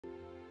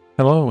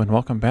Hello and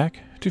welcome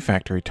back to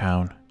Factory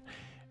Town.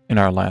 In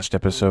our last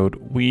episode,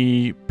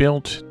 we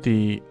built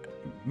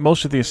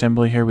most of the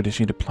assembly here. We just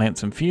need to plant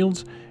some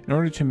fields in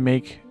order to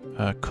make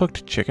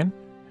cooked chicken.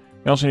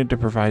 We also need to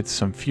provide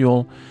some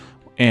fuel,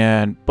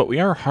 but we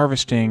are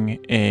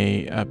harvesting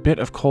a bit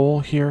of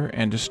coal here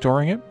and just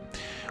storing it.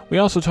 We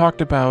also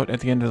talked about, at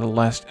the end of the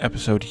last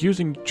episode,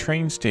 using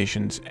train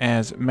stations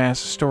as mass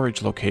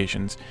storage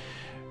locations,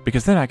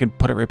 because then I can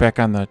put it right back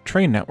on the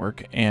train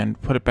network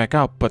and put it back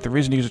out. But the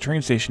reason to use a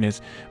train station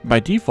is, by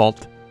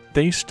default,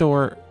 they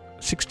store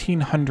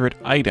 1,600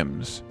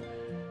 items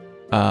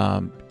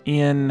with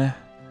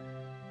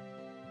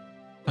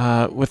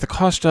the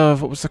cost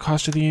of, what was the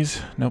cost of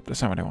these? Nope,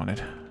 that's not what I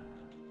wanted.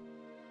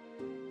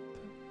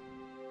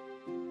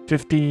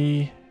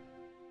 50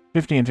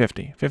 and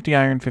 50. 50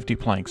 iron, 50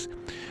 planks.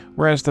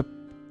 Whereas the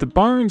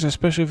barns,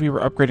 especially if we were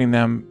upgrading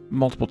them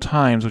multiple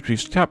times, which we've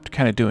stopped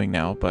kind of doing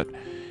now, but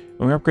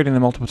when we were upgrading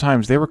them multiple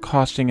times, they were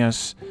costing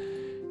us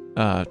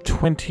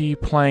 20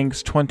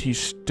 planks, 20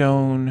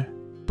 stone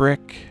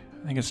brick.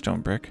 I think it's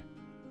stone brick.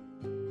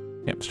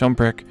 Yep, stone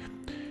brick.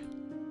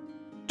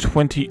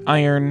 20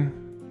 iron,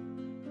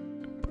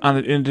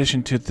 in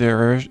addition to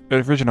their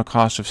original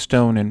cost of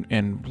stone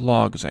and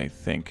logs, I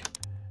think.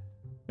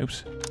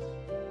 Oops.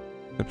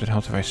 Except it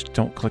helps if I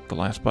don't click the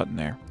last button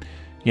there.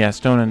 Yeah,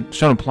 stone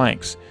and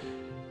planks.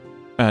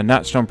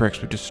 Not stone bricks,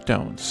 but just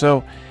stone.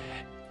 So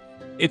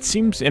it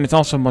seems, and it's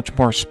also much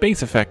more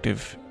space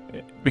effective,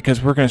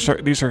 because we're going to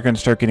start. These are going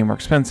to start getting more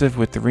expensive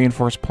with the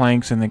reinforced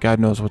planks, and then God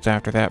knows what's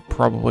after that.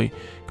 Probably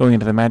going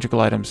into the magical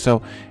items.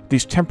 So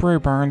these temporary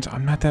barns,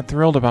 I'm not that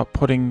thrilled about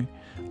putting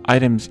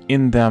items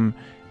in them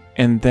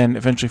and then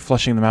eventually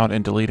flushing them out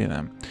and deleting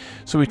them.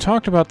 So we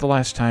talked about the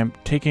last time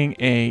taking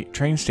a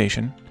train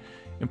station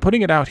and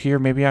putting it out here,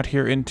 maybe out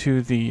here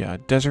into the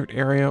desert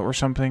area or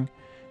something.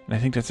 And I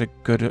think that's a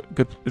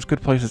as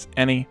good place as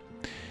any.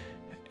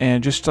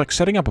 And just like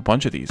setting up a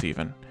bunch of these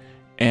even.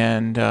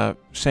 And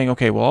saying,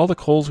 okay, well, all the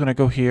coal's going to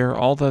go here,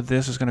 all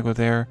this is going to go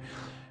there.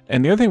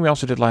 And the other thing we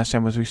also did last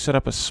time was we set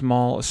up a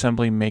small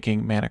assembly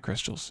making mana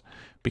crystals,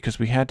 because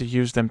we had to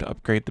use them to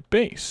upgrade the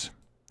base.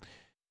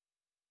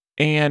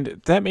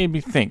 And that made me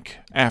think,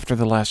 after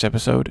the last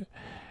episode,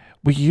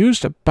 we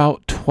used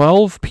about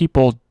 12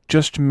 people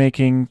just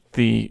making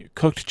the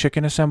cooked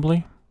chicken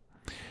assembly.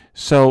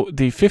 So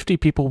the 50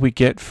 people we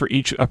get for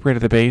each upgrade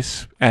of the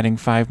base, adding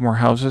 5 more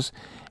houses,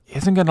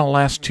 isn't going to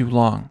last too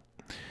long.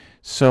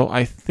 So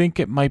I think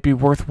it might be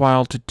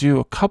worthwhile to do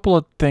a couple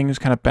of things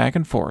kind of back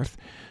and forth.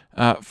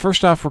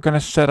 First off, we're going to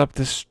set up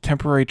this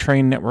temporary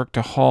train network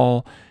to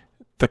haul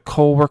the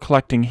coal we're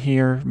collecting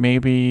here,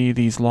 maybe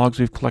these logs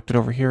we've collected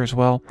over here as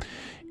well,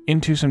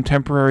 into some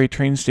temporary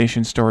train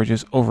station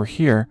storages over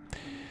here.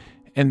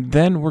 And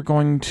then we're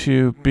going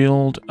to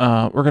build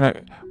we're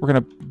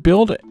gonna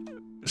build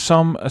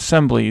some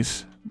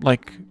assemblies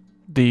like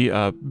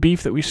the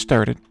beef that we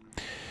started.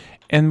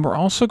 And we're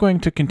also going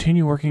to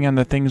continue working on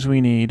the things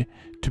we need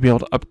to be able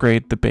to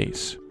upgrade the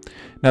base.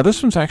 Now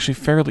this one's actually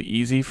fairly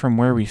easy from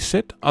where we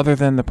sit, other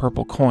than the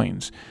purple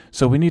coins.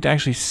 So we need to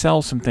actually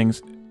sell some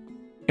things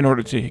in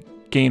order to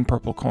gain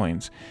purple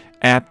coins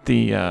at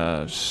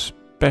the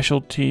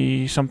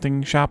specialty goods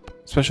shop.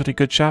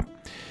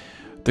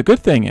 The good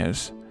thing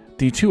is,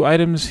 the 2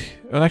 items,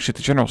 well, actually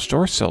the general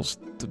store sells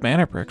the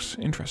mana bricks.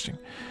 Interesting.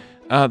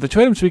 The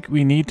 2 items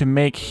we need to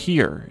make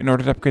here in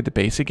order to upgrade the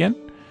base again,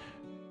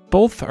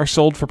 both are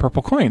sold for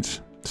purple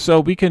coins. So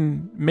we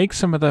can make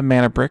some of the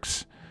mana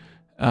bricks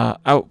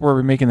out where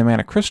we're making the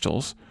mana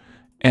crystals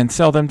and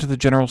sell them to the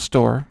general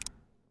store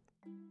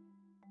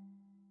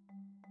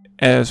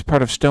as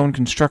part of stone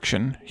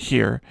construction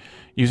here,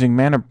 using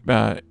mana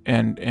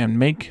and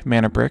make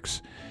mana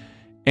bricks.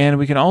 And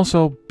we can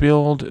also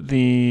build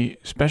the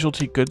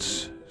specialty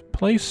goods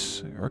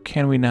place, or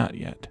can we not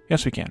yet?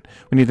 Yes, we can.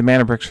 We need the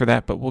mana bricks for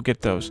that, but we'll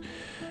get those.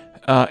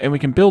 And we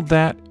can build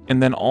that,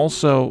 and then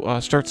also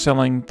start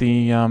selling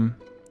the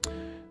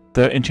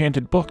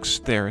enchanted books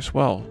there as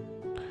well.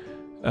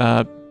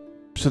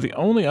 So the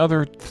only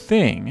other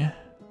thing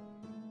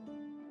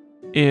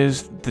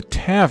is the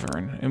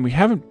tavern, and we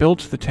haven't built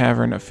the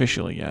tavern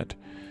officially yet,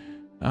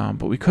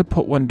 but we could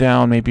put one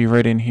down maybe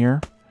right in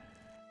here.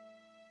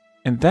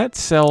 And that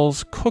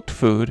sells cooked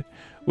food,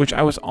 which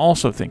I was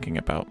also thinking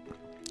about,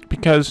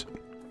 because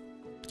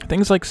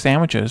things like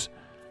sandwiches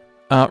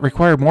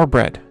require more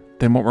bread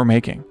than what we're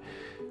making.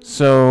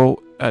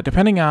 So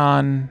depending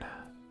on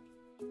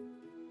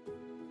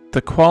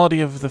the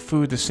quality of the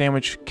food the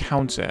sandwich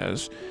counts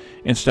as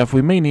and stuff,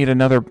 we may need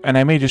another, and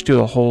I may just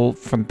do a whole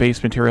from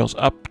base materials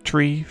up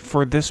tree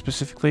for this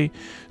specifically.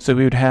 So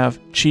we would have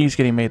cheese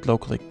getting made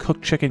locally,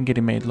 cooked chicken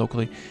getting made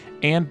locally,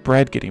 and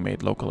bread getting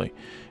made locally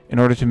in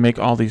order to make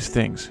all these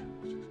things.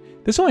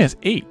 This only has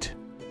 8.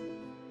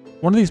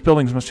 One of these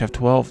buildings must have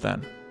 12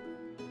 then.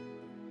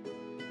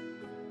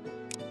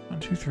 1,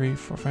 2, 3,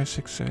 4, 5,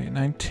 6, 7, 8,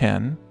 9,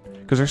 10.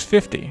 Because there's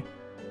 50.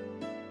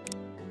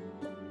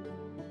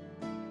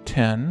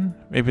 10.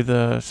 Maybe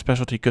the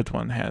specialty goods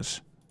one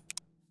has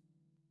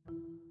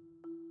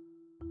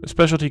The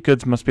specialty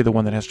goods must be the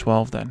one that has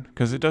 12 then,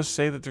 because it does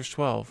say that there's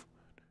 12.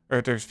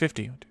 Or there's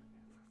 50.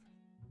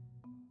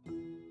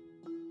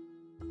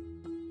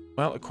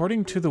 Well,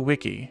 according to the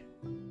wiki,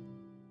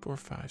 4,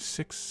 5,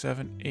 6,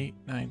 7, 8,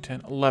 9,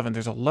 10, 11.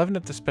 There's 11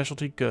 at the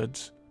specialty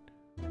goods.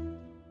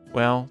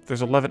 Well,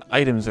 there's 11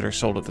 items that are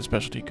sold at the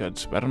specialty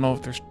goods. But I don't know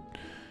if there's...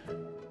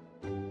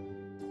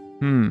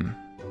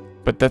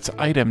 But that's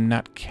item,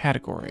 not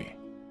category.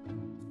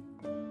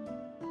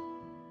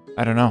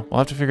 I don't know. We'll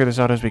have to figure this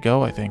out as we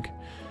go, I think.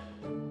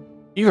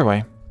 Either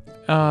way,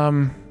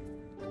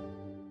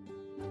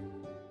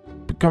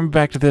 coming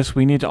back to this,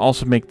 we need to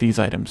also make these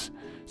items.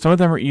 Some of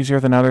them are easier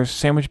than others,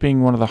 sandwich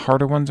being one of the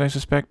harder ones, I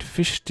suspect.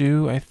 Fish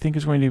stew, I think,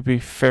 is going to be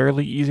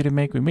fairly easy to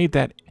make. We made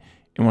that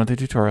in one of the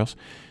tutorials.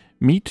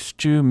 Meat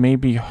stew may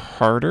be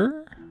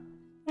harder.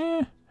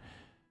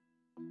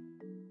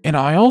 And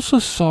I also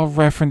saw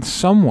reference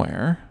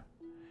somewhere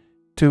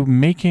to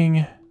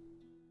making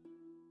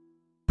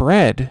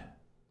bread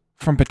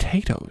from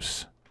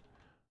potatoes.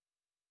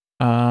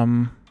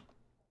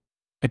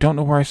 I don't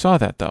know where I saw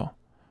that, though.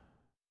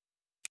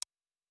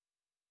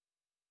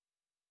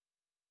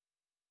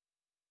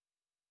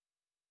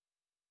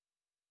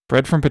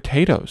 Bread from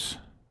potatoes.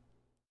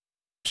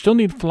 Still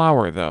need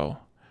flour, though.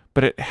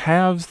 But it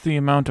halves the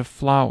amount of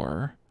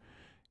flour.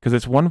 Because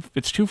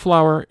it's 2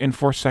 flour in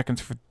 4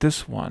 seconds for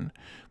this one.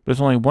 But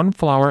it's only 1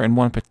 flour and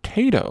 1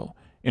 potato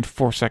in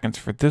 4 seconds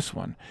for this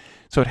one.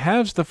 So it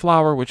halves the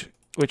flour, which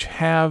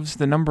halves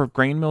the number of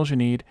grain mills you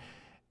need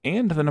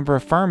and the number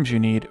of farms you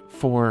need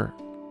for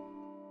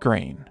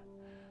grain.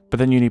 But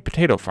then you need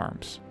potato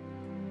farms.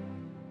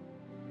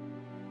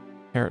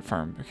 Carrot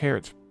farm.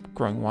 Carrots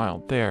growing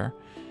wild there.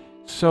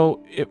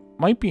 So it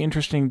might be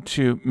interesting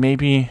to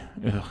maybe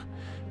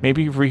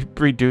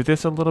redo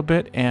this a little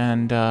bit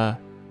and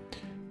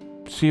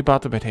see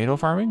about the potato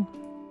farming.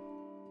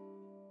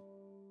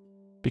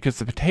 Because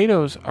the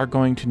potatoes are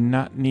going to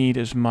not need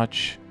as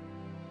many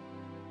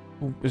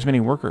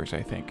workers,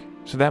 I think.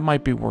 So that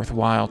might be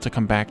worthwhile to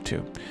come back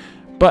to.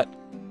 But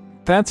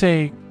that's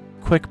a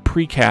quick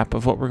pre-cap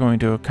of what we're going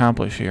to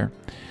accomplish here.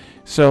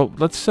 So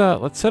let's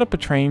set up a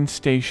train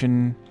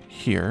station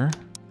here.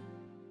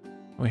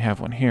 We have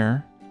one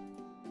here.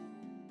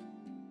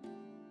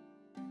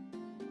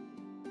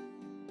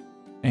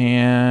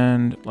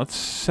 And let's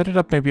set it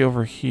up maybe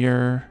over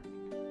here.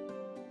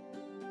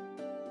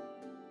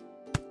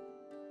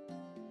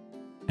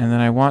 And then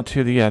I want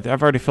to,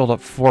 I've already filled up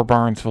 4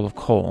 barns full of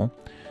coal.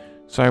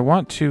 So I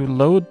want to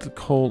load the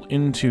coal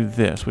into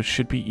this, which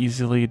should be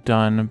easily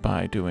done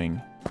by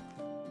doing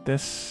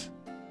this.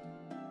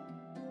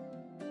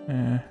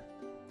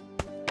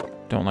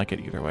 Don't like it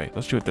either way.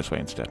 Let's do it this way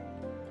instead.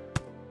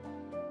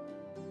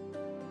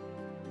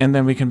 And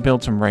then we can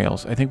build some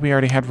rails. I think we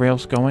already had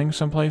rails going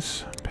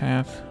someplace.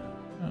 Path,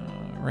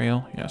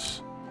 rail,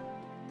 yes.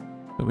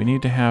 So we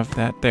need to have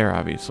that there,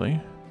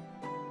 obviously.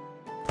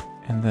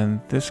 And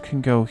then this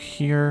can go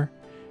here.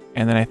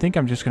 And then I think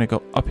I'm just going to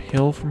go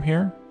uphill from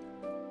here.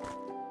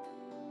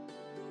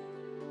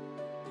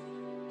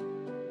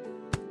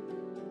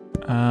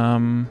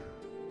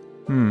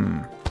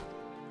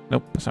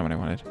 Nope, that's not what I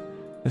wanted.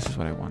 This is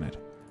what I wanted.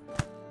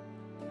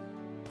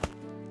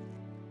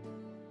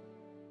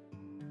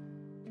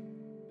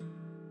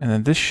 And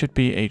then this should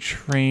be a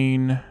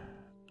train,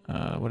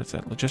 what is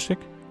that, logistic?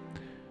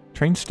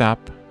 Train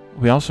stop.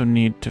 We also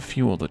need to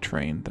fuel the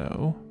train,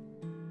 though.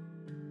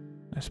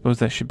 I suppose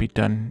that should be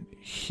done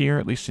here,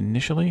 at least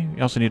initially.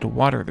 We also need to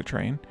water the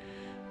train.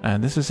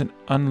 This is an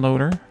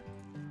unloader.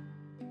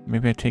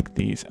 Maybe I take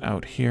these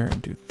out here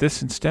and do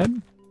this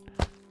instead.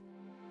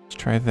 Let's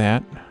try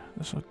that.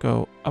 This will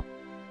go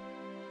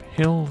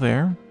uphill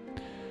there.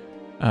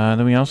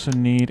 Then we also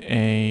need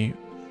a...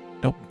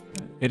 Nope.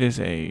 It is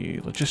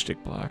a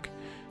logistic block.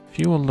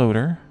 Fuel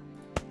loader.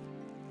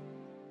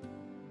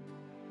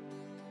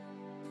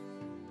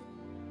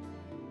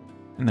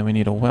 And then we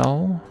need a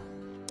well.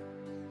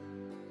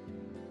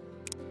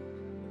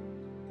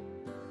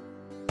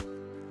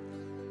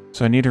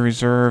 So I need to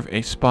reserve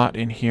a spot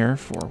in here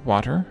for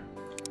water.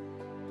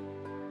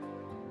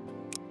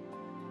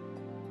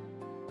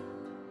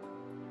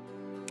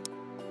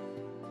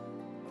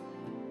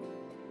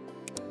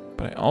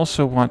 But I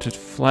also want to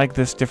flag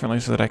this differently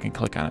so that I can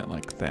click on it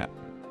like that.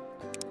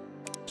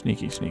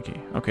 Sneaky, sneaky.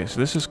 Okay, so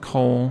this is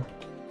coal.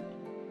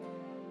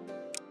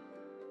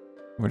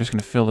 We're just going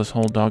to fill this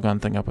whole doggone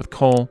thing up with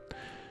coal.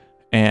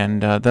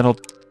 And that'll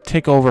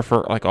take over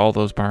for like all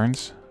those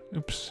barns.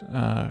 Oops.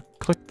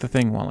 Click the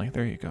thing, Wally.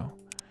 There you go.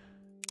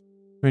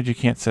 But you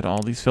can't set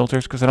all these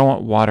filters because I don't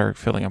want water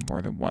filling up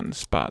more than one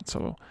spot.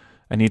 So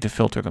I need to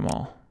filter them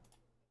all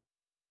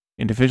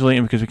individually,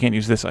 and because we can't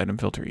use this item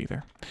filter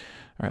either.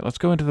 All right, let's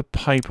go into the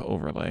pipe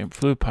overlay,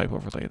 fluid pipe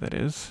overlay, that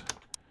is.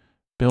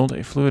 Build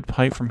a fluid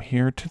pipe from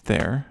here to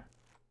there.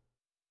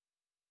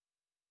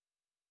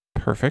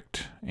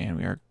 Perfect. And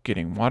we are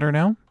getting water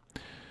now.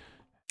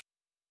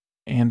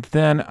 And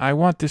then I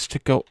want this to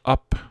go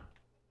up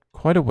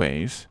quite a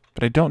ways,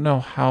 but I don't know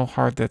how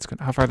far that's going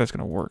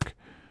to work.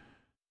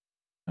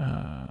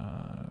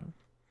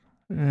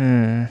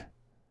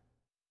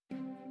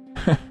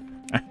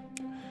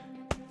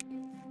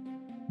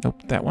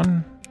 Nope, that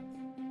one.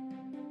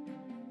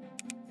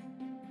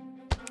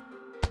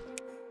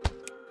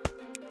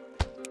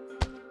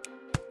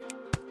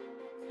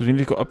 We need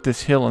to go up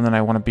this hill, and then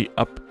I want to be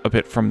up a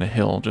bit from the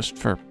hill, just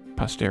for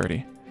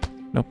posterity.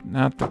 Nope,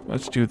 not the...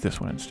 Let's do this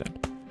one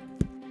instead.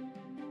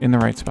 In the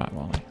right spot,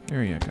 Wally.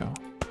 There you go.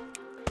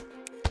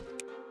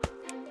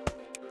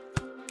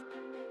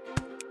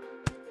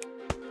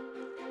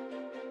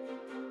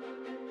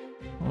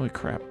 Holy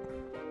crap.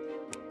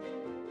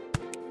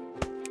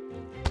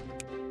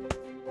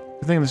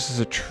 I think this is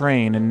a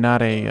train and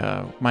not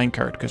a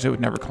minecart, because it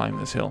would never climb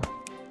this hill.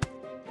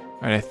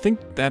 Alright, I think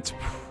that's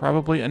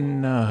probably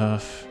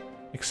enough.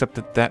 Except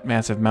that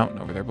massive mountain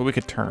over there. But we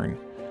could turn.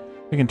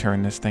 We can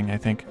turn this thing, I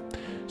think.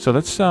 So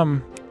let's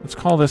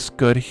call this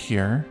good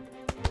here.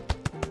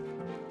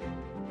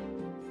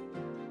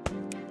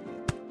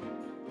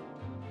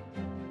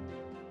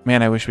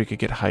 Man, I wish we could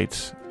get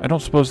heights. I don't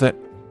suppose that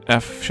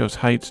F shows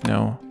heights,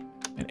 no.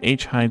 And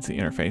H hides the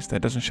interface.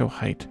 That doesn't show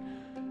height.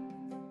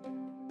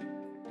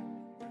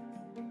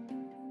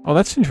 Oh,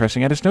 that's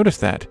interesting. I just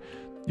noticed that.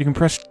 You can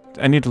press...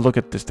 I need to look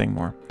at this thing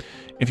more.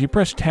 If you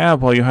press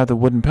tab while you have the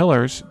wooden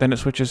pillars, then it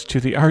switches to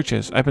the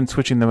arches. I've been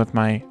switching them with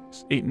my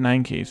 8 and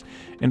 9 keys,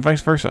 and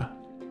vice versa.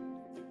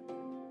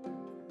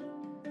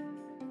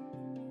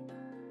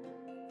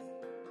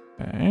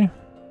 Okay.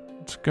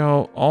 Let's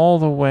go all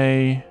the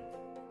way...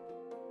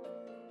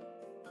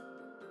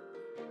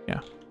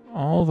 Yeah.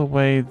 All the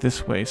way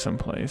this way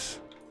someplace.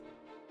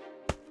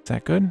 Is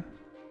that good?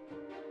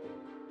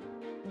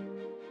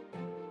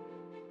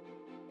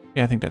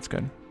 Yeah, I think that's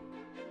good.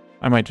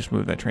 I might just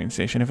move that train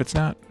station if it's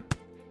not.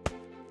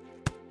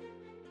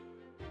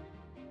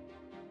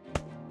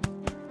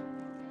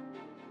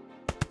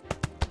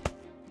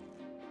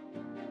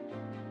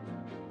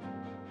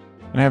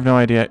 And I have no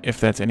idea if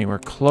that's anywhere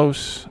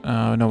close.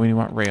 No, we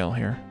want rail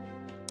here.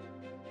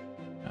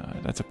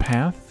 That's a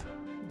path.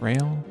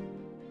 Rail.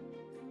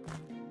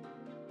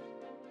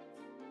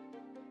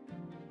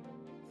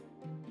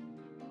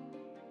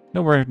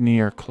 Nowhere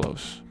near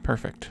close.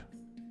 Perfect.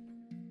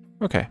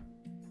 Okay.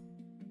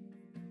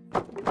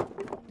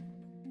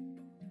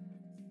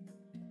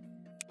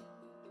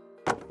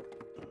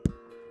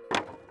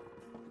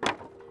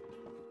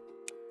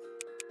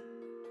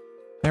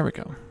 There we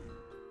go.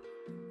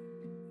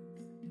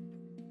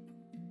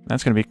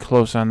 That's going to be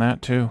close on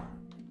that, too.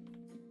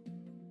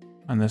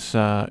 On this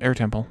air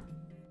temple.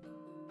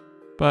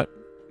 But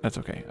that's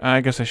okay.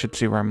 I guess I should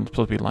see where I'm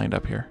supposed to be lined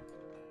up here.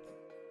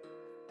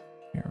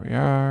 Here we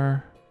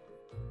are.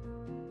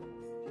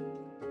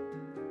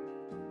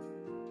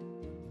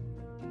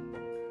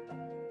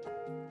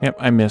 Yep,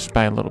 I missed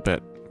by a little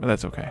bit, but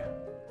that's okay.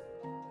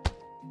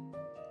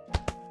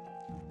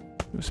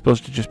 It was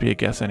supposed to just be a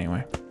guess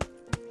anyway.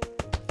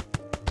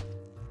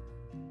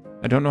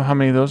 I don't know how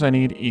many of those I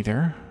need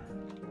either.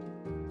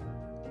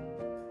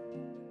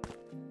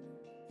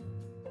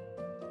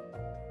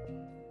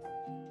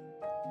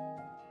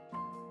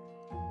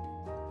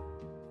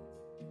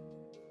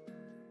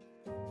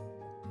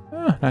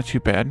 Not too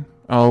bad.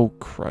 Oh,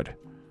 crud.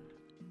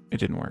 It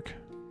didn't work.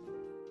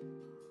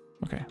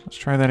 Okay, let's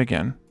try that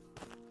again.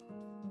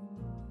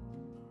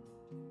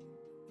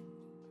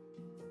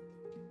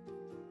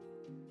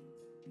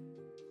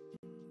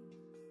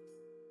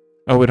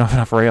 Oh, we don't have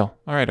enough rail.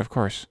 Alright, of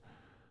course.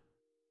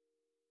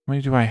 How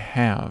many do I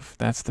have?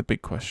 That's the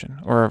big question.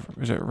 Or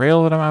is it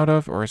rail that I'm out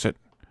of, or is it...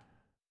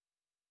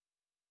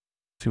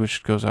 Let's see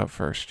which goes out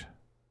first.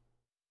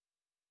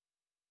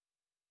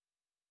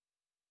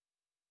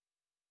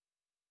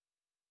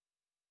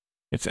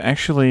 It's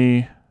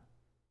actually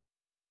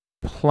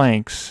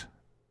planks,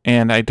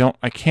 and I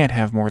can't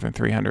have more than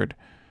 300.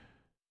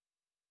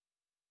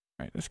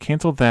 Alright, let's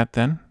cancel that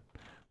then.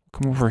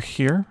 We'll come over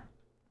here,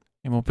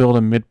 and we'll build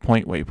a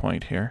midpoint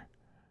waypoint here.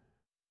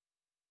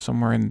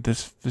 Somewhere in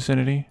this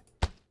vicinity.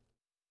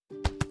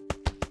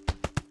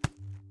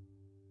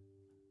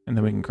 And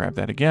then we can grab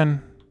that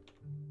again.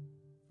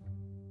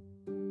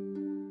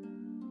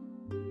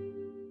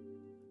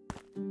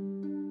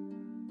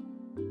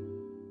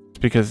 It's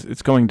because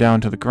it's going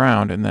down to the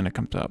ground and then it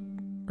comes up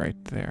right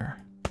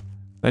there.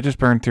 That just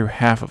burned through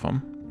half of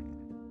them.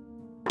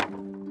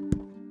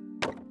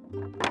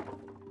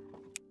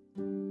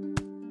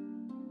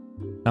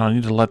 And I'll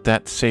need to let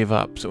that save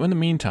up. So in the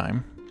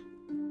meantime,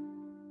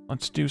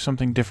 let's do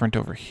something different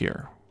over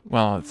here.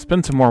 Well, let's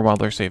spend some more while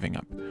they're saving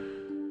up.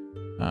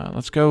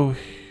 Let's go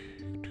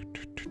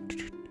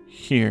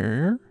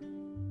here.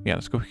 Yeah,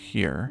 let's go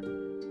here.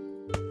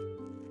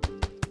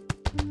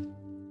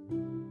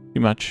 Too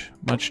much.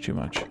 Much too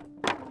much.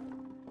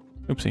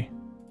 Oopsie.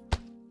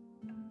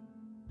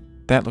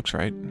 That looks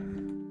right.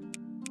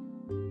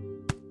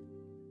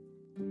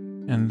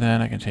 And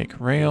then I can take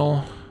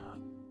rail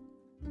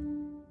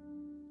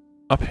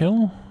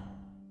uphill.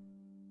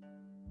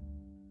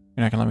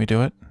 You're not gonna let me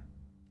do it?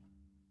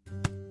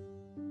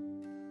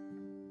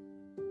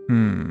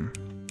 Can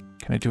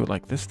I do it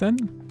like this then?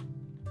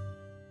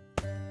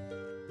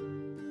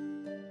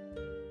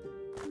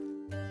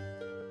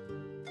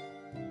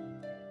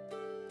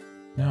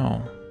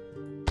 No.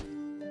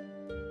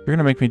 You're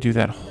gonna make me do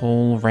that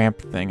whole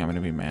ramp thing. I'm gonna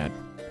be mad.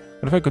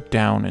 What if I go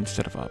down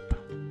instead of up?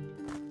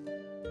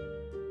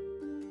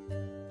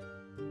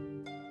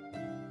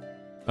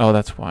 Oh,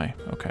 that's why.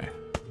 Okay.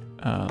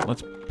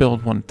 Let's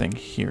build one thing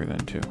here then,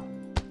 too.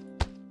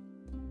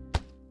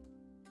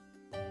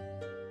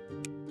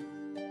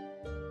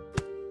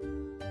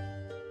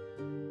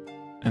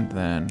 And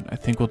then I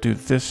think we'll do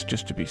this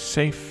just to be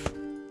safe.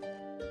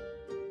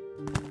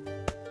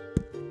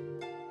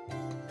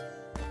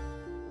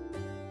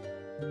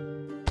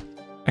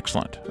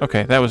 Excellent.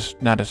 Okay, that was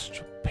not as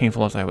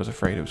painful as I was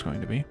afraid it was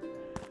going to be.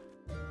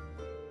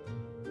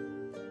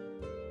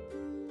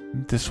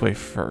 This way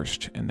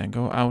first, and then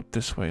go out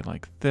this way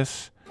like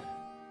this.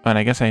 And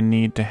I guess I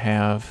need to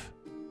have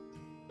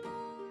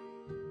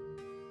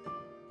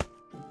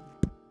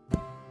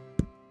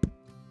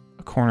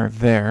a corner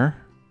there.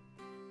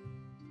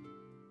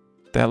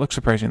 That looks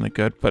surprisingly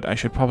good, but I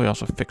should probably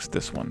also fix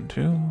this one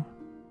too.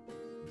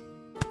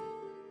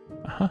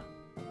 Uh-huh.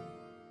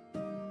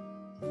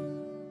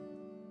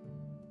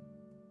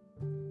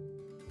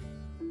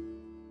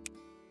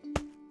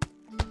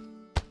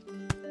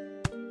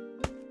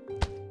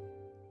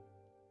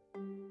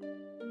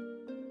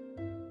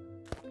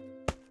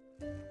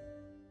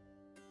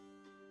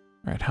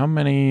 Alright, how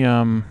many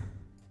of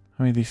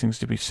these things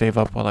did we save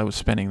up while I was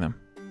spending them?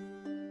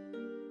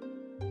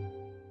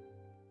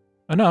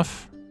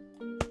 Enough.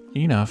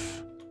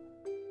 Enough.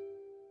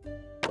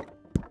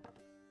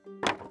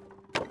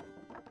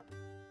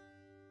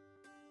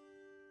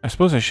 I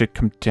suppose I should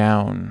come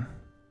down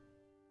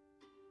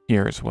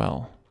here as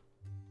well.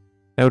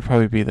 That would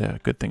probably be the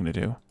good thing to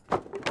do.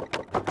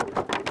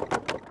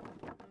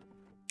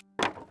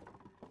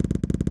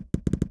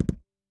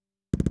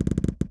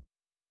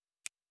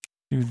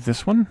 Do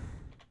this one.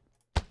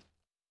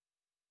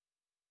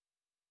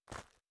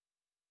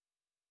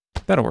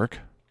 That'll work.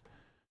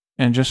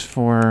 And just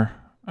for,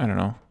 I don't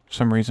know,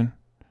 some reason,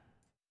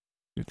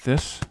 do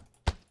this.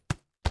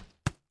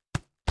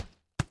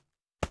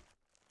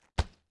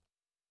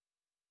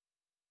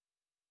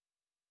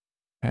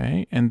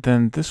 Okay, and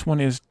then this one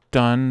is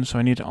done, so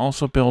I need to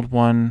also build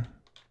one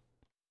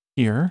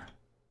here.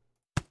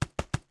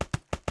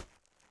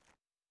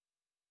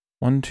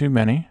 One too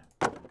many.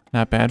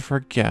 Not bad for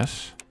a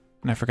guess.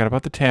 And I forgot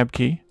about the tab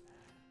key.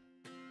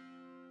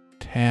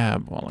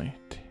 Tab, Wally.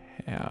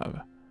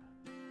 Tab.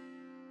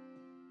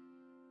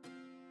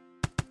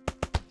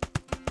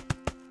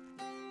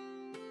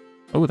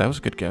 Oh, that was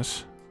a good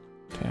guess.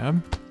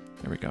 Tab.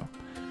 There we go.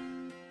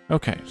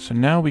 Okay, so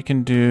now we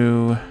can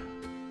do...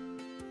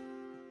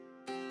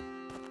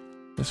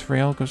 This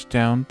rail goes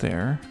down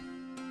there.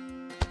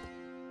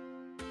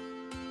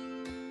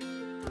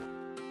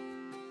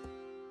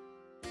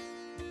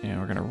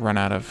 And we're gonna run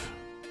out of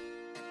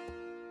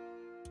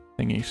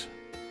thingies.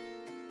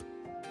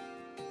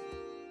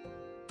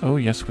 Oh,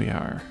 yes we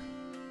are.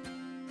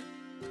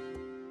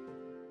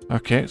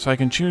 Okay, so I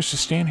can choose to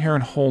stand here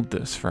and hold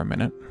this for a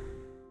minute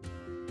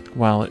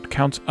while it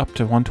counts up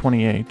to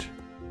 128.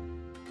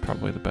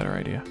 Probably the better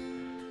idea.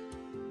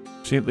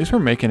 See, at least we're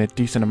making a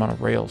decent amount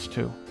of rails,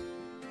 too.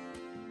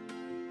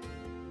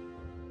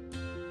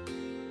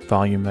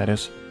 Volume, that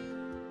is.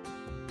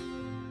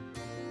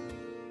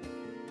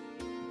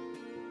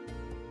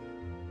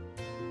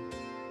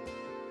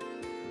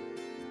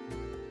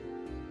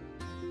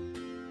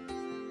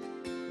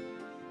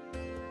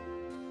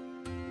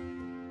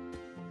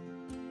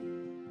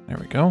 There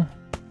we go.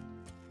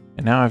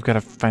 And now I've got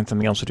to find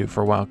something else to do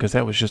for a while, because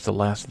that was just the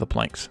last of the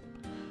planks.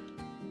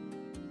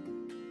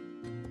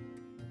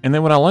 And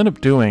then what I'll end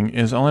up doing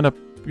is I'll end up,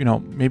 you know,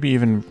 maybe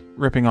even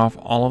ripping off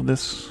all of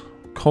this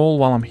coal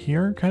while I'm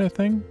here, kind of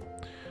thing.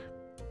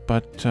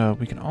 But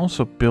we can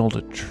also build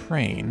a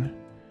train.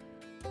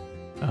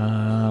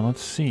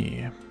 Let's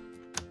see.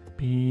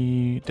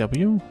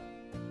 BW.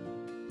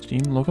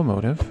 Steam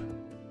locomotive.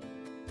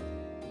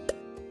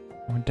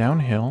 Going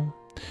downhill.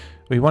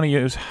 We want to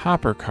use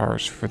hopper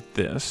cars for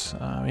this.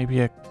 Maybe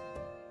a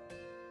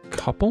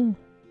couple?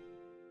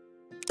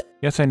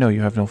 Yes, I know you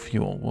have no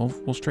fuel.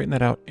 We'll straighten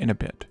that out in a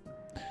bit.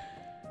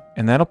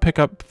 And that'll pick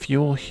up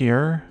fuel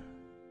here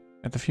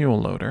at the fuel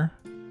loader.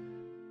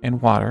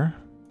 And water.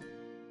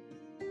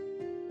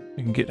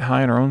 We can get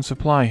high on our own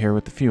supply here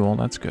with the fuel.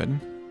 That's good.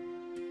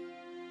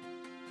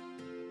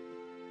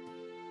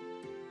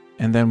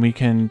 And then we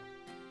can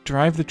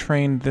drive the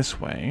train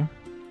this way.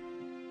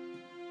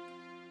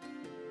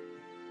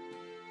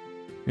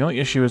 The only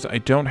issue is I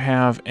don't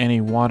have any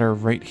water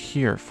right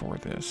here for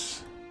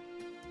this.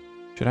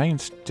 Should I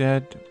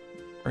instead...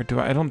 Or do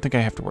I don't think I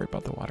have to worry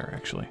about the water,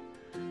 actually.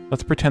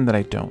 Let's pretend that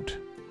I don't.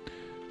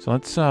 So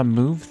let's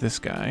move this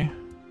guy.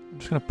 I'm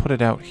just going to put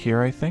it out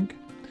here, I think.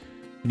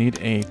 We need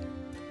a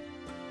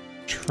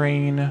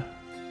train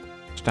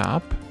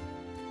stop.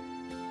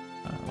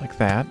 Like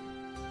that.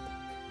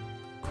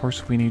 Of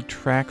course, we need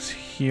tracks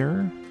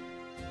here.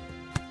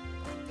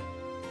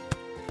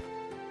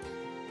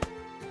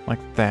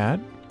 Like that.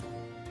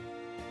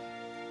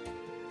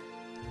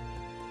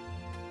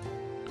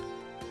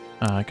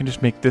 I can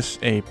just make this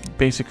a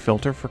basic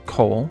filter for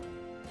coal.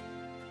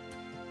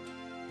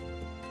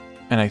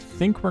 And I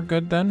think we're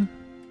good then.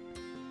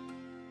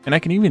 And I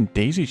can even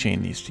daisy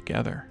chain these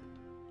together.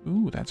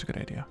 Ooh, that's a good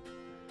idea.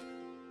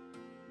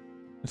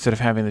 Instead of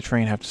having the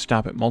train have to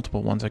stop at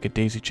multiple ones, I could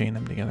daisy chain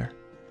them together.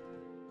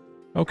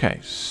 Okay,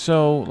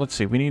 so let's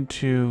see. We need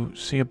to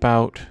see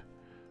about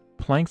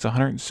planks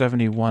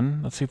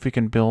 171. Let's see if we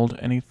can build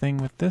anything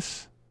with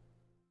this.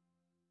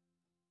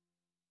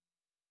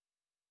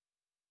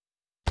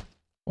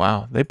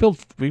 Wow, they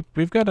built.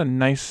 We've got a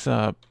nice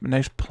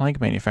nice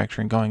plank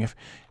manufacturing going. If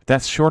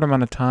that's short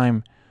amount of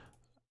time,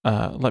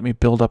 let me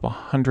build up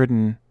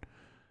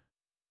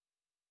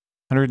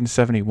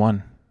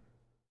 171.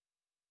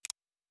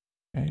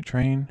 Okay,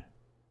 train,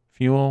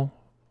 fuel,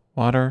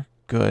 water,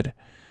 good.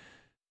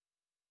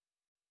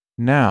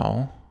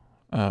 Now,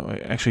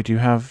 actually, do you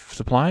have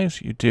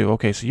supplies? You do.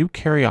 Okay, so you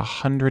carry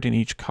 100 in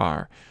each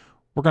car.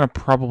 We're gonna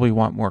probably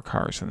want more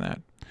cars than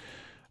that.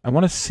 I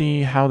want to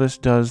see how this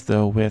does,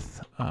 though,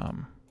 with,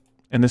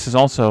 and this is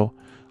also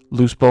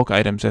loose bulk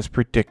items as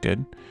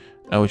predicted,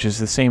 which is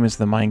the same as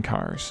the mine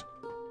cars.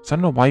 So I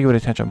don't know why you would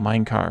attach a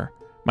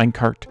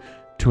minecart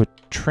to a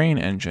train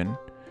engine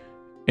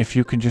if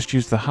you can just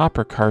use the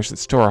hopper cars that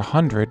store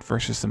 100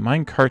 versus the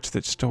mine carts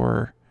that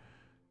store,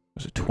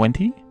 was it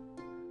 20?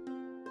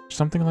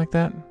 Something like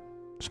that?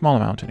 Small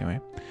amount, anyway.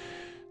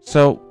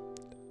 So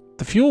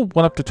the fuel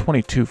went up to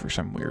 22 for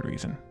some weird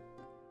reason.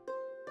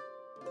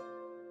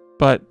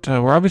 But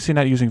we're obviously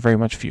not using very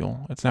much fuel.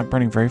 It's not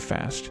burning very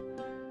fast.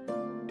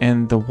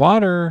 And the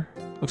water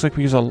looks like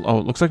we use a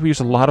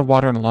lot of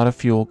water and a lot of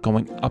fuel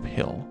going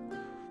uphill.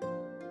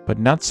 But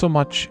not so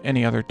much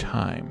any other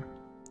time,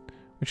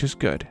 which is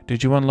good.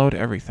 Did you unload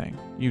everything?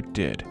 You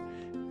did.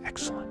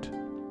 Excellent.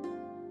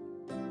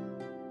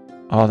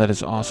 Oh, that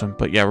is awesome.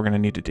 But yeah, we're going to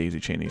need to daisy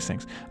chain these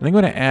things. I think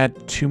I'm going to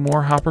add 2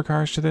 more hopper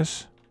cars to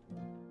this.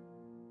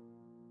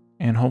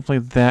 And hopefully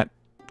that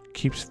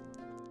keeps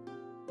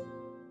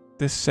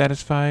this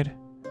satisfied.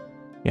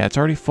 Yeah, it's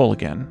already full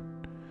again.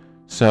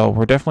 So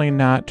we're definitely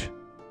not...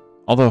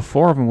 Although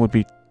 4 of them would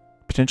be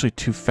potentially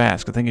too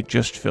fast. I think it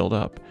just filled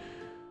up.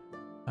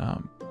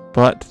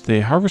 But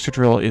the harvester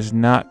drill is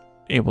not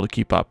able to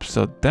keep up.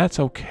 So that's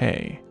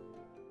okay.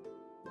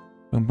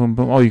 Boom, boom,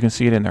 boom. Oh, you can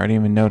see it in there. I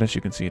didn't even notice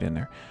you can see it in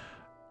there.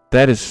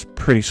 That is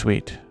pretty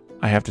sweet,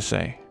 I have to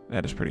say.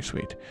 That is pretty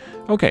sweet.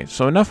 Okay,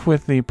 so enough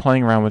with the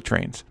playing around with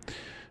trains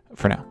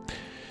for now.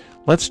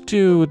 Let's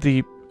do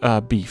the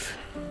beef.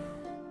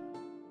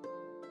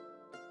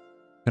 I'm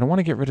going to want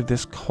to get rid of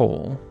this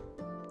coal.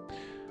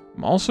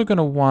 I'm also going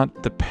to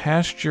want the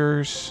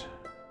pastures.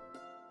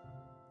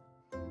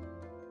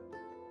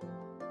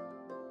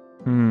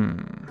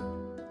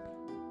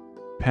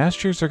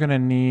 Pastures are going to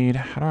need...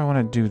 How do I want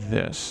to do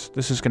this?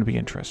 This is going to be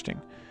interesting.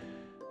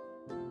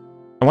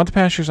 I want the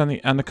pastures on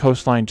the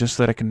coastline just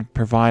so that I can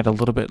provide a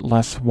little bit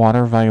less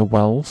water via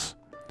wells.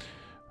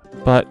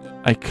 But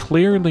I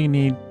clearly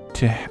need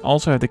to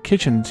also have the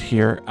kitchens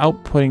here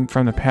outputting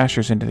from the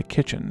pastures into the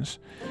kitchens.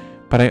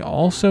 But I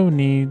also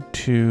need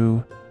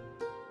to...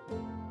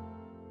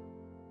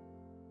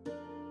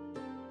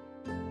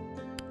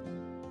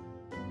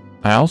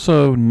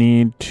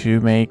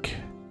 make...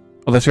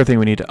 Well, that's the other thing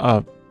we need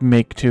to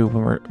make too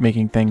when we're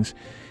making things,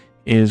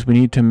 is we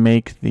need to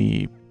make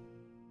the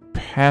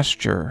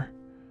pasture...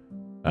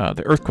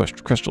 the earth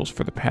crystals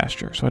for the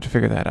pasture. So I have to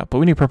figure that out. But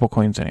we need purple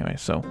coins anyway,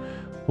 so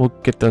we'll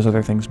get those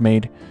other things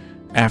made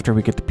after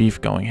we get the beef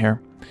going here.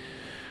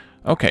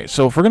 Okay,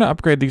 so if we're going to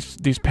upgrade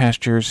these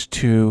pastures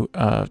to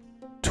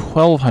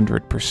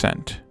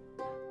 1200%,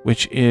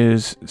 which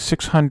is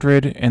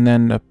 600, and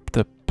then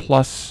the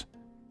plus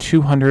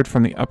 200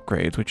 from the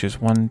upgrades, which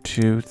is 1,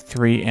 2,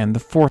 3, and the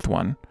 4th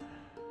one.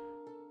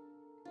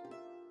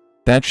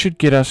 That should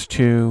get us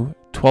to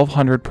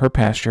 1200 per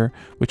pasture,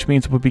 which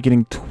means we'll be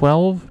getting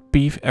 12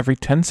 beef every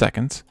 10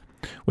 seconds,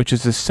 which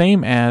is the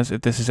same as,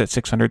 if this is at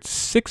 600,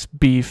 6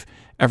 beef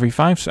every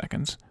 5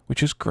 seconds,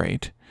 which is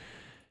great.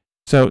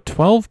 So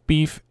 12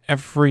 beef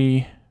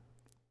every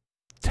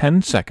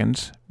 10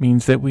 seconds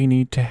means that we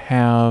need to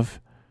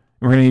have,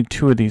 we're going to need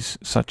 2 of these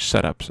such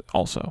setups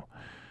also.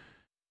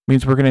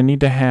 Means we're going to need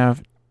to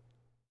have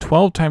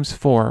 12 times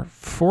 4,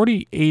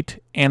 48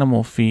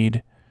 animal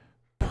feed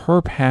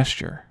per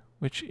pasture,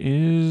 which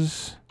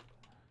is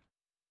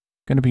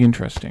going to be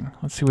interesting.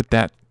 Let's see what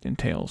that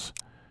entails.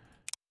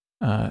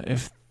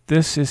 If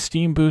this is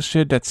steam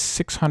boosted, that's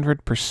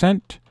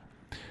 600%.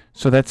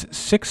 So that's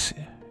 6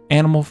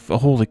 animal...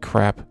 holy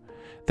crap.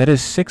 That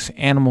is 6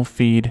 animal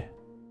feed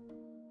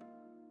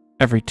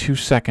every 2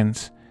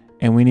 seconds.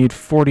 And we need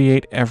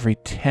 48 every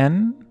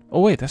 10.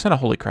 Oh, wait, that's not a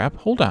holy crap.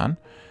 Hold on.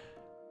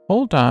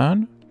 Hold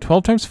on.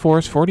 12 times 4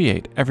 is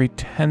 48 every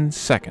 10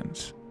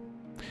 seconds.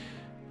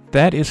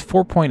 That is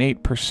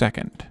 4.8 per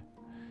second.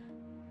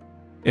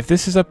 If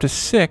this is up to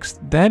 6,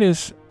 that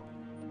is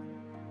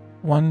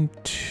 1,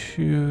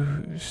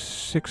 2,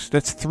 6.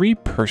 That's 3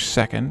 per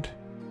second,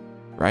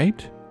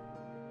 right?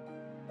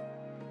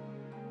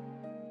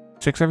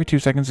 6 every 2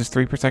 seconds is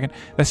 3 per second.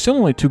 That's still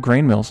only 2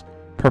 grain mills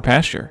per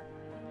pasture.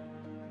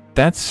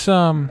 That's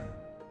actually,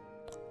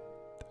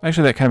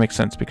 that kind of makes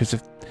sense, because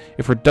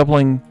if we're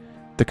doubling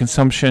the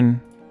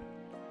consumption...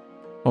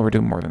 Well, we're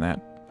doing more than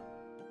that.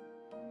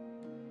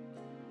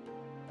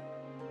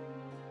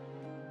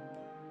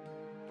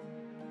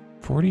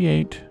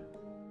 $48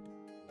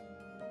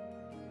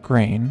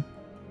 grain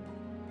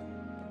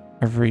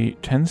every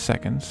 10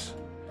 seconds.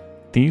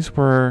 These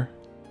were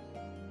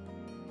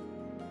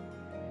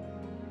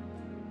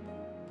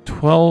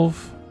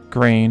 12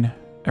 grain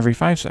every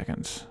 5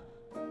 seconds.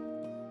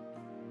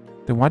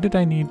 Then why did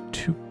I need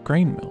 2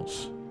 grain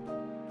mills?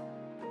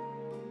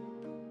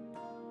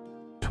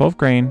 12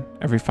 grain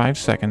every 5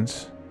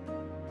 seconds.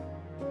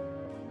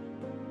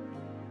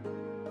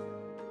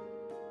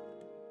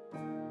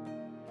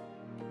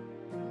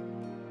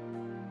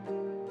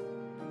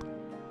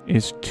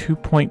 Is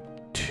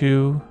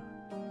 2.2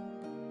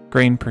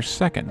 grain per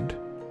second.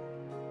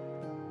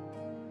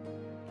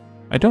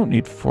 I don't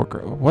need 4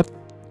 grain. What?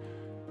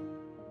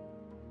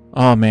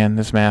 Oh man,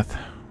 this math.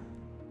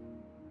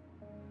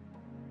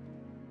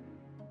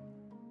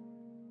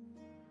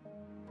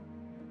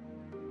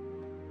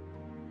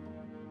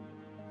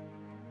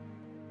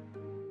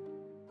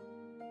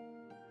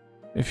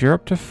 If you're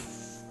up to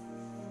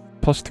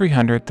plus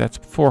 300, that's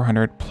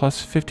 400.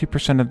 Plus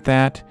 50% of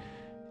that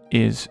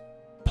is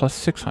plus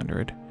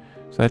 600.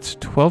 So that's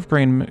 12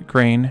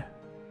 grain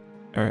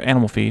or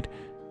animal feed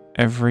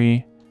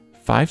every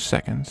 5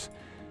 seconds,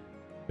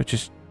 which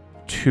is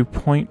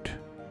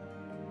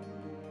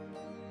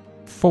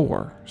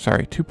 2.4.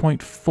 Sorry,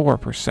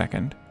 2.4 per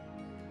second.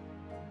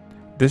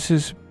 This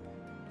is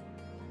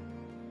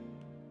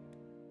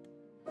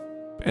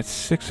at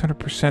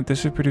 600%.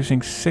 This is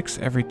producing 6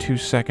 every 2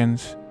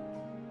 seconds,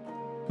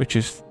 which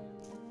is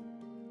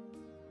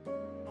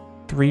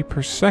 3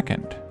 per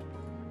second.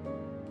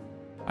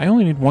 I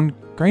only need 1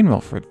 grain mill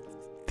for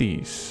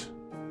these.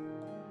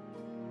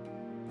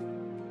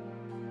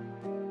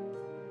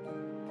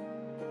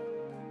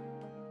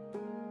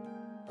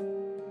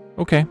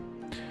 Okay.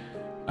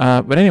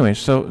 But anyway,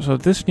 so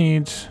this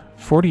needs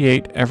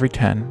 48 every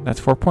 10. That's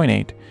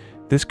 4.8.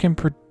 This can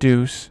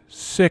produce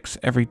 6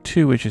 every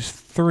 2, which is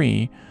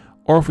 3.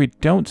 Or if we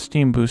don't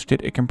steam boost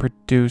it, it can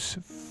produce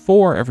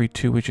 4 every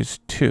 2, which is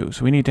 2.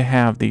 So we need to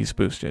have these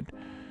boosted.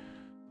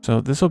 So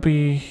this will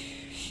be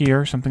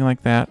here, something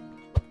like that.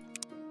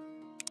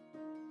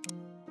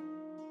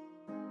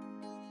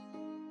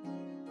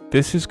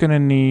 This is going to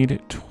need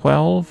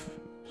 12.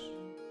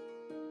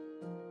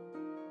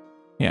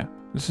 Yeah,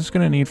 this is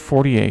going to need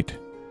 48.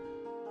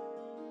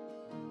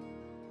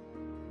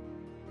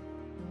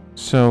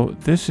 So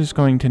this is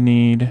going to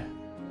need...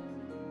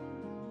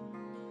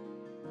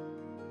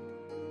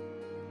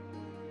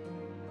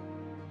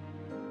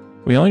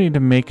 We only need to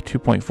make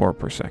 2.4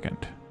 per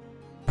second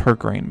per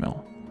grain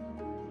mill.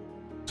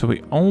 So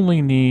we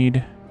only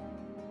need...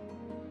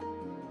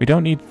 We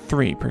don't need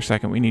 3 per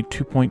second, we need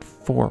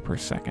 2.4 per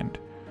second.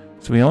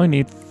 So we only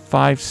need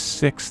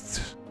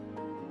 5/6.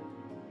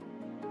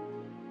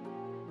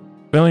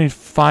 We only need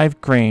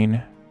 5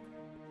 grain.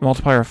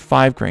 Multiplier of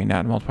 5 grain,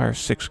 not a multiplier of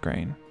 6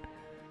 grain.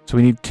 So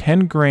we need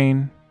 10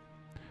 grain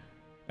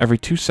every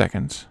 2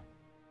 seconds,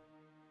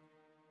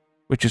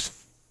 which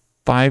is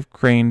 5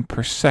 grain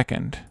per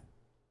second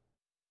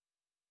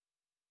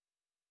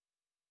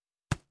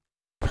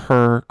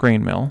per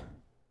grain mill.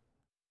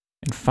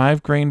 And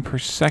 5 grain per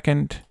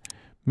second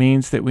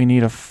means that we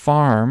need a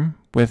farm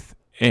with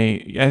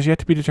a as yet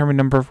to be determined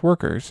number of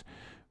workers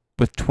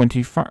with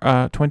 20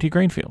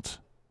 grain fields.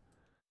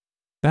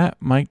 That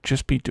might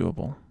just be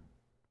doable.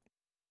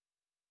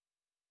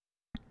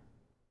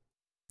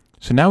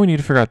 So now we need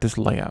to figure out this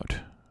layout.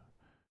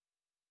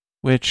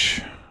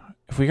 Which,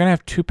 if we're going to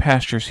have 2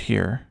 pastures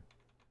here,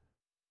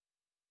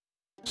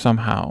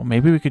 somehow,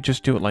 maybe we could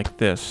just do it like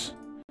this,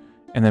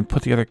 and then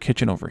put the other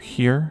kitchen over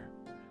here,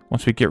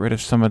 once we get rid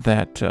of some of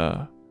that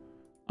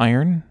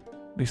iron,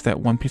 at least that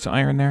 1 piece of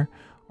iron there.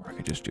 Or I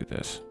could just do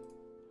this.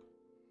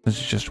 This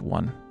is just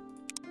 1.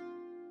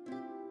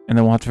 And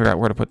then we'll have to figure out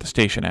where to put the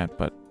station at,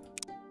 but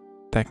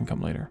that can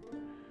come later.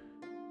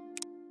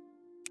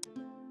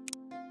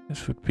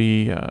 This would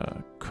be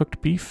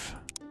cooked beef.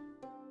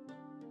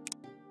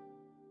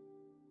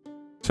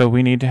 So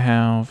we need to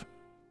have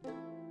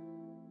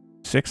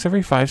 6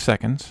 every 5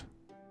 seconds.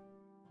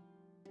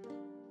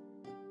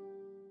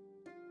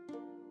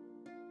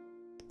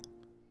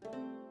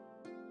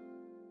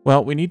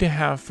 Well, we need to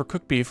have, for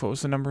cooked beef, what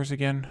was the numbers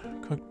again?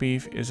 Cooked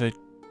beef is a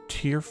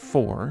tier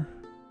 4,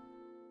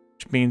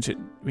 which means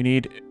we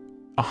need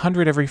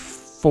 100 every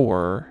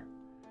 4,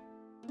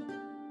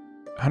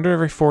 100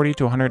 every 40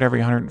 to 100 every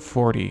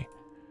 140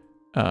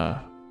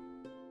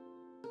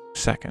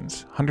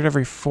 seconds. 100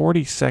 every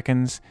 40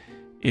 seconds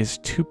is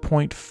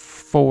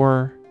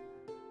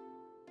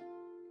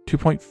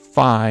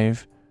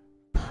 2.5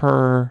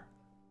 per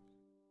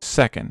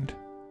second.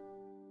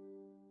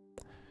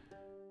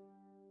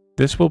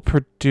 This will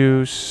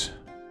produce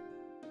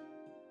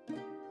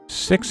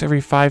 6 every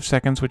 5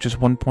 seconds, which is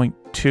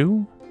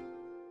 1.2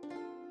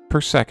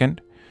 per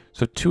second.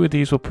 So 2 of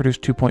these will produce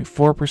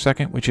 2.4 per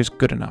second, which is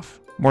good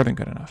enough. More than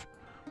good enough.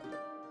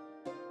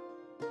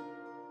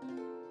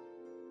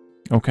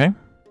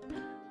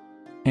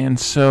 And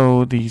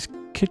so these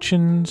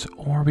kitchens,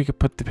 or we could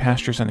put the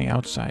pastures on the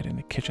outside and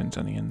the kitchens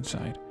on the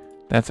inside.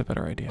 That's a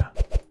better idea.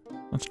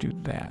 Let's do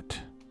that.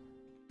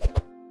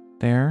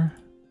 There.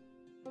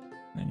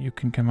 And you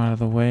can come out of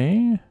the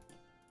way.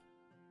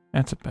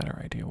 That's a better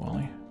idea,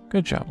 Wally.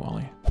 Good job,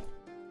 Wally.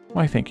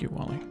 Why, thank you,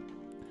 Wally.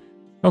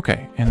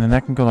 Okay, and then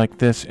that can go like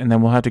this, and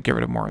then we'll have to get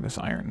rid of more of this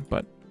iron,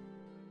 but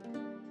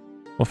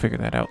we'll figure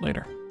that out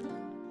later.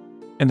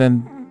 And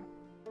then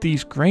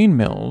these grain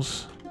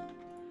mills,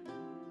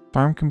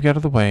 farm can be out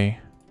of the way.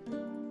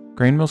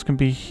 Grain mills can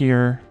be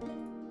here.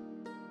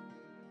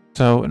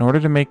 So in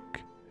order to make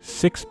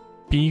 6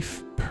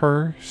 beef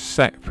per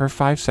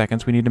 5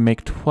 seconds, we need to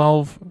make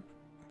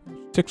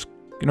 6.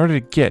 In order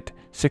to get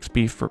 6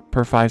 beef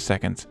per 5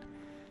 seconds,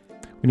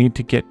 we need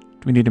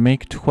to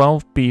make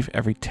 12 beef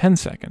every 10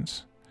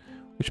 seconds,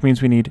 which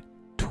means we need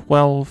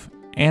 12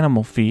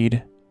 animal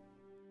feed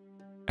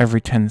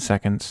every 10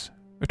 seconds,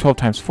 or 12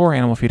 times 4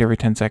 animal feed every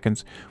 10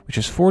 seconds, which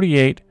is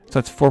 48, so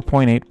that's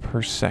 4.8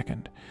 per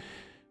second.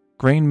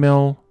 Grain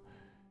mill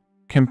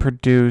can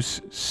produce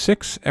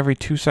 6 every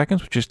 2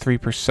 seconds, which is 3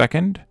 per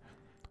second.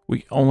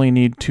 We only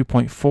need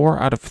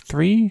 2.4 out of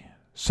 3,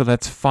 so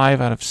that's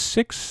 5 out of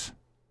 6,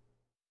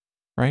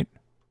 right?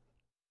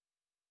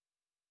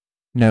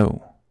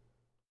 No.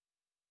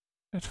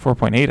 That's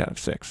 4.8 out of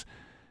 6.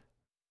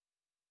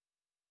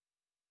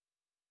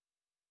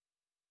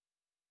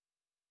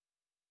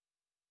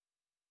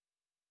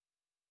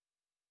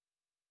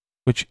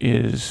 Which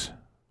is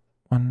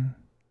 1,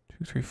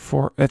 2, 3,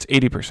 4. That's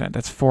 80%.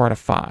 That's 4 out of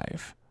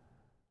 5.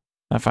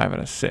 Not 5 out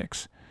of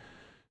 6.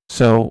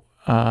 So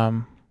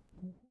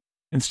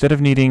instead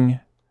of needing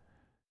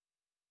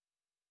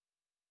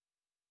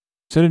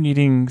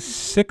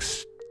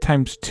 6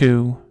 times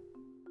 2,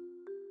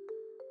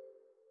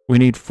 we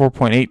need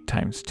 4.8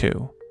 times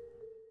 2.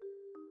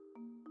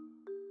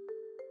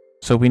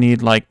 So we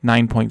need like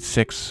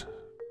 9.6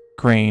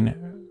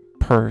 grain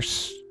per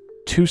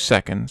 2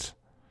 seconds.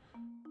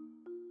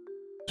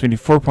 So we need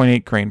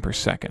 4.8 grain per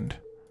second.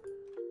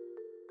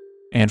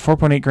 And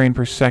 4.8 grain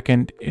per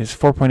second is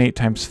 4.8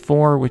 times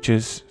 4, which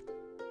is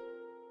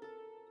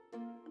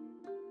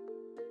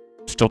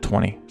still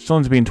 20. Still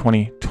ends up being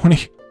 20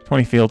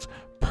 fields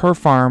per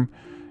farm.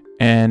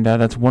 And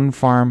that's 1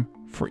 farm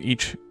for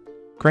each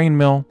grain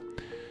mill.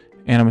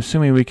 And I'm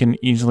assuming we can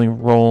easily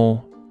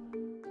roll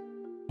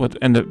what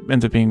ends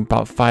up being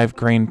about 5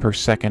 grain per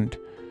second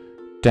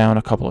down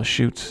a couple of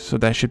chutes. So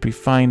that should be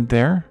fine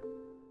there.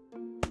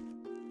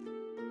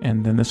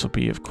 And then this will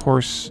be, of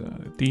course,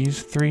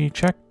 these 3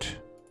 checked.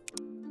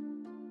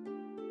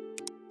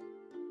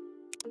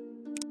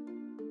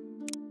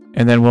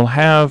 And then we'll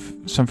have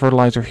some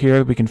fertilizer here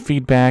that we can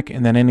feed back,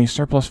 and then any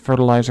surplus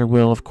fertilizer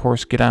will, of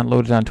course, get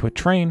loaded onto a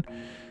train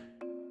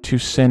to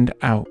send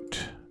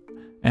out.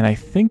 And I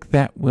think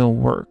that will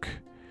work.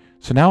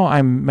 So now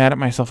I'm mad at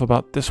myself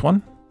about this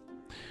one,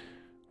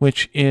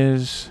 which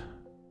is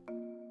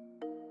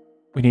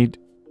we need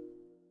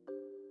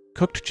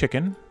cooked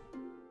chicken.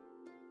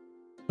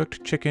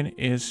 Cooked chicken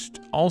is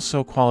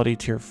also quality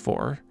tier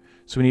 4.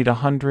 So we need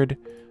 100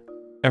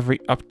 every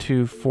up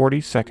to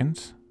 40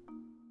 seconds.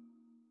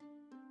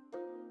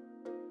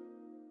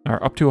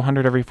 Or up to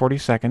 100 every 40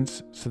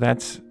 seconds. So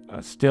that's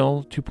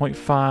still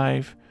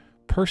 2.5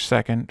 per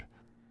second.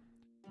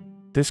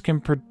 This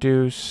can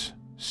produce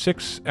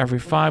 6 every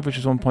 5, which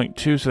is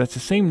 1.2. So that's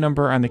the same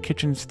number on the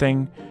kitchens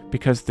thing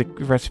because the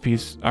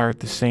recipes are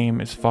the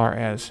same as far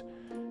as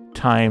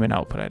time and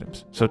output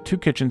items. So 2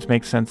 kitchens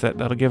makes sense.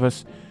 That'll give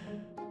us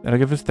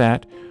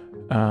that.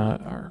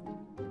 Our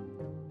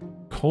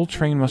coal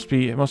train must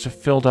have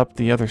filled up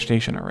the other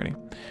station already.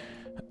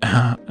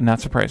 Not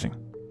surprising.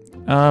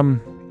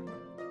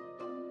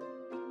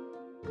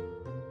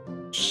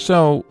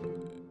 So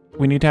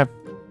we need to have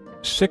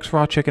 6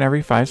 raw chicken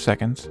every 5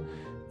 seconds.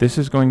 This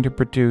is going to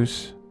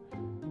produce,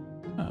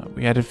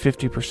 we added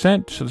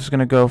 50%, so this is going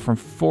to go from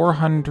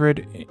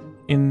 400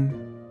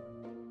 in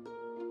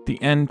the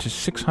end to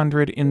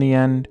 600 in the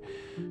end.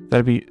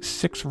 That'll be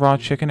 6 raw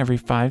chicken every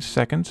 5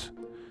 seconds,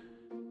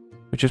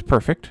 which is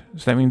perfect.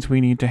 So that means we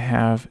need to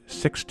have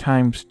 6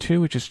 times 2,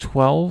 which is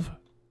 12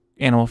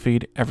 animal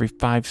feed every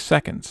 5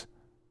 seconds,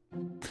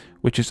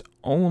 which is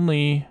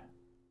only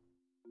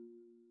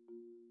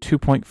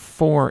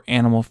 2.4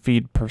 animal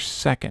feed per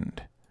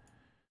second.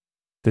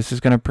 This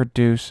is going to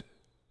produce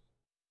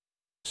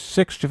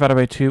 6 divided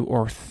by 2,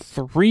 or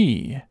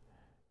 3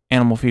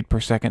 animal feed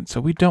per second,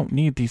 so we don't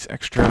need these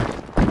extra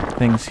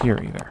things here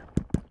either.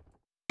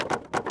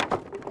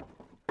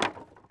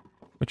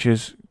 Which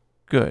is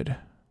good,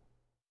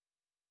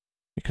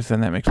 because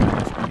then that makes my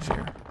life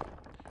easier.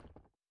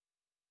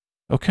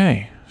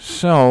 Okay,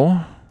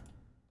 so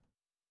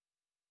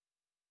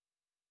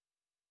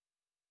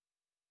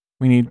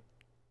we need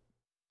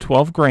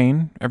 12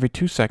 grain every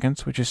 2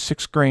 seconds, which is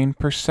 6 grain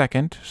per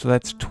second, so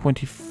that's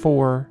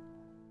 24.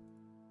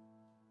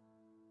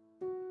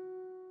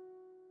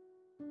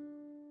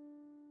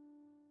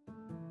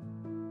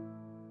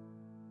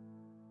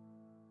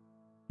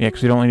 Yeah,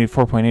 because we only need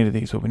 4.8 of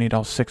these, but we need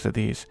all 6 of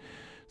these.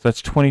 So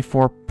that's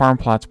 24 farm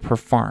plots per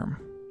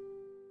farm.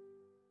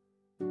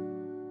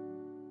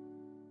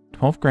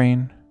 12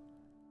 grain,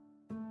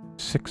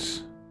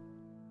 6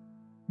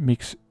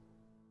 makes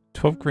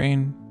 12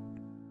 grain,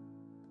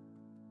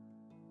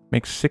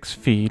 makes 6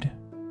 feed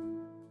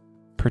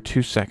per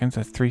 2 seconds.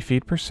 That's 3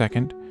 feed per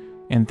second.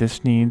 And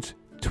this needs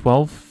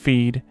 12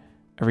 feed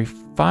every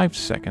 5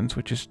 seconds,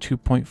 which is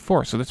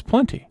 2.4. So that's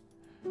plenty.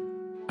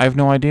 I have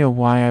no idea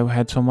why I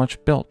had so much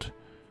built.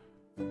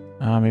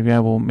 Maybe I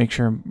will make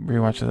sure and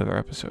rewatch the other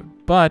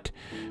episode. But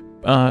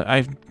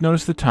I've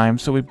noticed the time.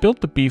 So we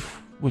built the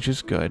beef, which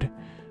is good.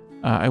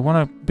 I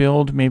want to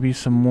build maybe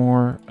some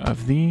more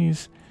of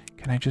these.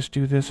 Can I just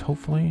do this,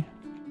 hopefully?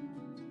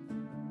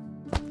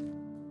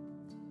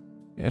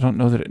 I don't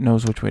know that it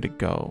knows which way to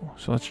go.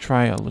 So let's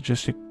try a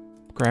logistic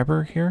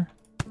grabber here.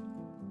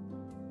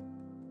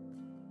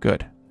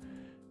 Good.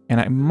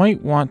 And I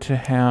might want to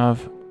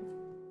have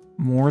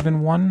more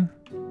than one,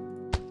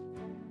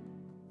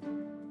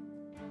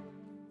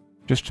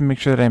 just to make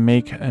sure that I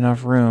make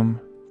enough room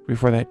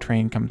before that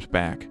train comes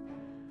back.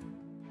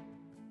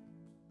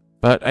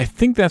 But I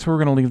think that's where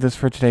we're going to leave this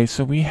for today.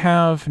 So we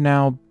have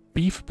now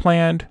beef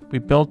planned. We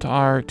built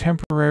our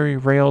temporary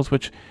rails,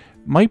 which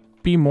might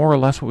be more or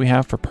less what we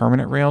have for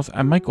permanent rails.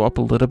 I might go up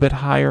a little bit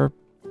higher,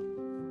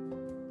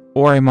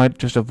 or I might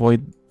just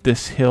avoid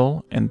this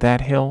hill and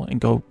that hill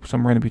and go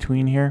somewhere in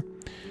between here.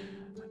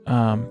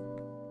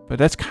 But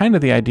that's kind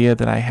of the idea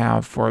that I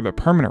have for the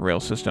permanent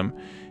rail system.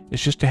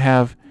 It's just to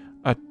have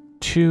a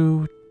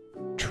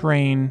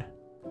 2-train,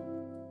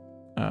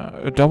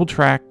 a double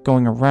track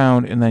going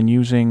around, and then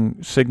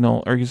using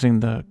signal or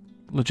using the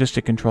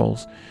logistic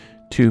controls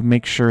to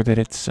make sure that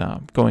it's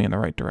going in the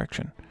right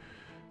direction.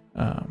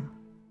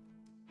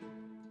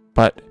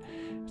 But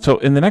so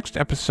in the next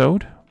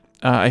episode,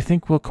 I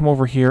think we'll come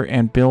over here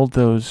and build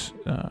those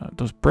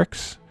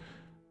bricks,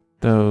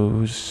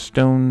 those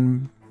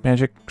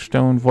magic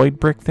stone void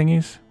brick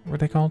thingies. What are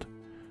they called?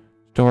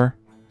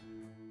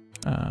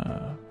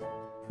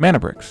 Mana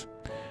bricks.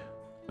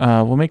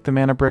 We'll make the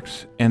mana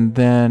bricks, and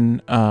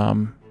then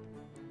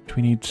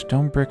we need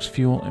stone bricks,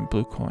 fuel, and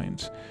blue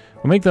coins.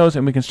 We'll make those,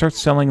 and we can start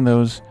selling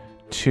those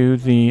to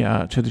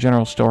the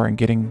general store and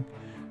getting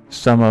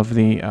some of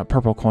the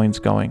purple coins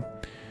going.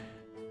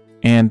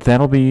 And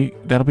that'll be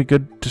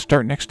good to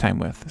start next time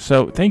with.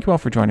 So thank you all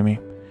for joining me,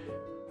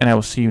 and I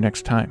will see you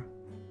next time.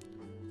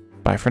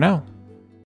 Bye for now.